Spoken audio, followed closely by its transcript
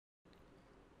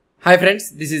Hi friends,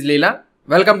 this is Leela.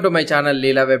 Welcome to my channel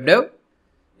leelawebdev.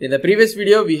 In the previous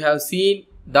video, we have seen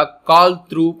the call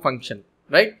through function,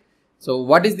 right? So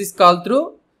what is this call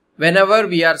through? Whenever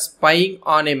we are spying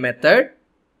on a method,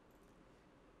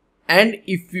 and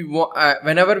if we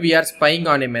whenever we are spying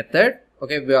on a method,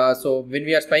 okay, so when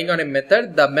we are spying on a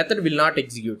method, the method will not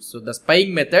execute. So the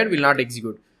spying method will not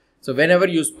execute. So whenever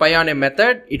you spy on a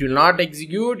method, it will not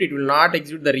execute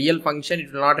the real function,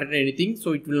 it will not return anything,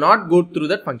 so it will not go through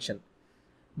that function.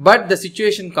 But the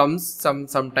situation comes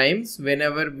sometimes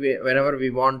whenever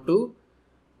we want to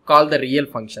call the real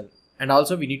function, and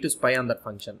also we need to spy on that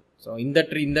function. So in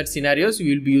that scenarios,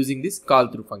 we will be using this call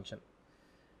through function.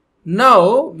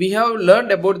 Now we have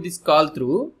learned about this call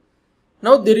through.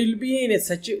 Now there will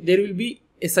be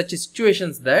such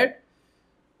situations that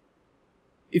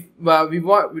if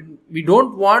we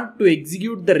don't want to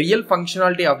execute the real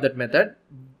functionality of that method,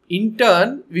 in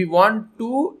turn we want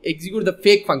to execute the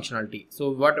fake functionality.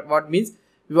 So what means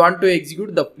we want to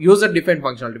execute the user defined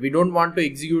functionality. We don't want to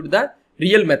execute the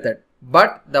real method,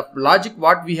 but the logic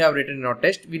what we have written in our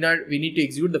test, we need to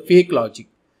execute the fake logic.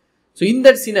 So in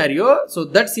that scenario,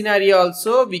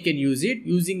 also we can use it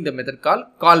using the method called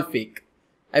callFake.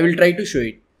 I will try to show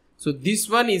it. So this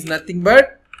one is nothing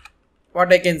but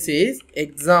what I can say is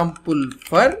example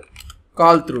for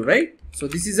call through, right? So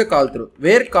this is a call through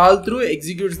where call through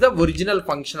executes the original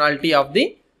functionality of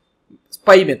the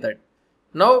spy method.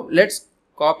 Now let's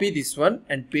copy this one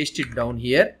and paste it down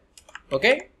here.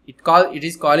 Okay, it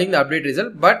is calling the update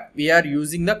result, but we are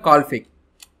using the callFake.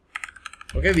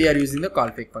 Okay, we are using the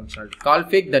callFake functionality.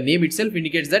 CallFake, the name itself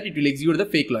indicates that it will execute the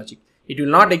fake logic. It will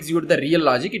not execute the real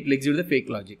logic, it will execute the fake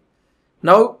logic.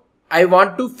 Now I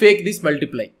want to fake this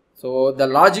multiply. So the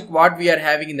logic what we are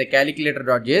having in the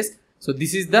calculator.js, so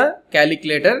this is the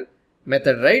calculator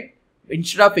method, right?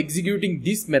 Instead of executing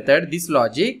this method, this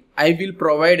logic, I will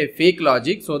provide a fake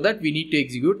logic so that we need to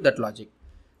execute that logic.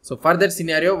 So for that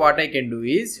scenario, what I can do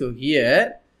is, so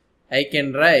here I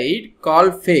can write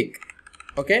callFake.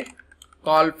 Okay,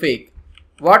 callFake.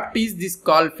 What is this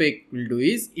callFake will do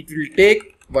is, it will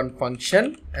take one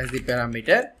function as the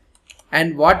parameter,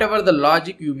 and whatever the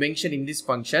logic you mention in this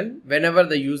function, whenever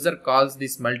the user calls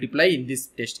this multiply in this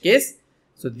test case,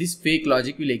 so this fake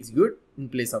logic will execute in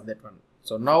place of that one.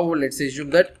 So now let's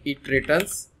assume that it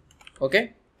returns,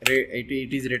 okay,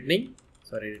 it is returning,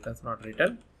 sorry, returns not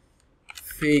return,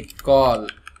 fake call.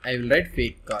 I will write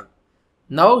fake call.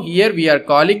 Now here we are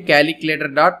calling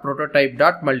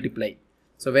calculator.prototype.multiply.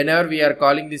 So whenever we are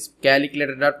calling this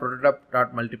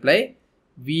calculator.prototype.multiply,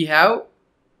 we have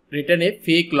written a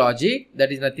fake logic,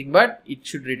 that is nothing but it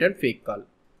should return fake call.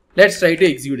 Let's try to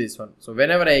execute this one. So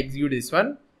whenever I execute this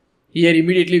one, here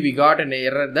immediately we got an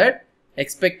error that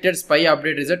expected spy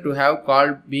update result to have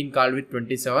been called with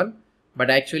 27, but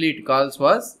actually it calls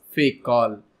was fake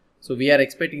call. So we are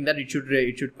expecting that it should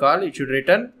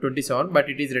return 27, but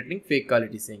it is returning fake call,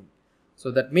 it is saying.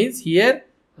 So that means here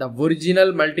the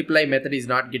original multiply method is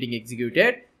not getting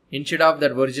executed. Instead of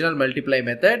that original multiply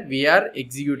method, we are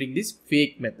executing this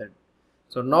fake method.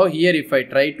 So now here if I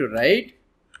try to write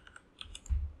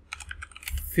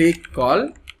fake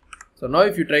call, so now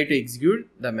if you try to execute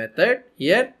the method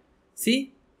here,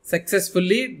 see,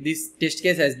 successfully this test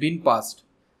case has been passed.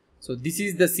 So this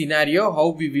is the scenario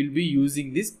how we will be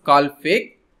using this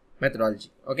callFake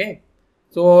methodology. Okay,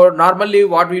 so normally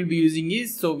what we will be using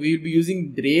is, so we will be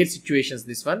using rare situations,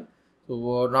 this one.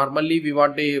 So normally we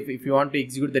want to, if you want to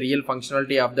execute the real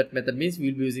functionality of that method, means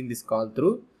we will be using this call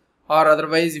through. Or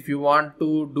otherwise, if you want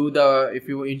to do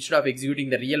instead of executing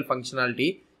the real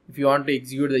functionality, if you want to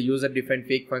execute the user defined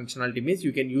fake functionality, means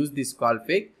you can use this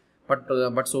callFake.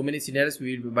 But so many scenarios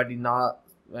we will be, but in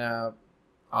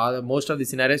most of the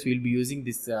scenarios we will be using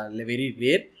this very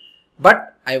rare.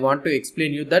 But I want to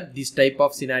explain you that this type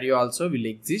of scenario also will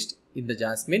exist in the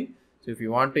Jasmine. So if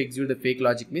you want to execute the fake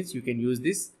logic, means you can use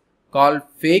this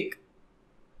callFake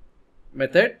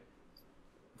method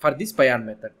for this Payan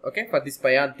method. Okay, for this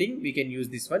Payan thing we can use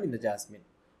this one in the Jasmine.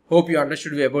 Hope you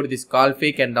understood about this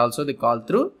callFake and also the call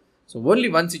through. So only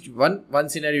one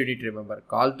scenario you need to remember.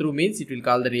 Call through means it will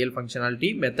call the real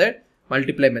functionality method,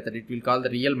 multiply method, it will call the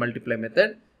real multiply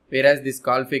method, whereas this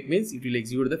callFake means it will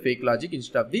execute the fake logic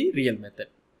instead of the real method.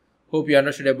 Hope you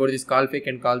understood about this callFake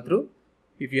and call through.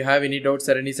 If you have any doubts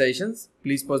or any suggestions,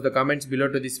 please post the comments below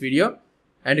to this video.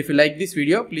 And if you like this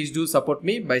video, please do support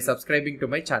me by subscribing to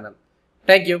my channel.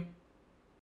 Thank you.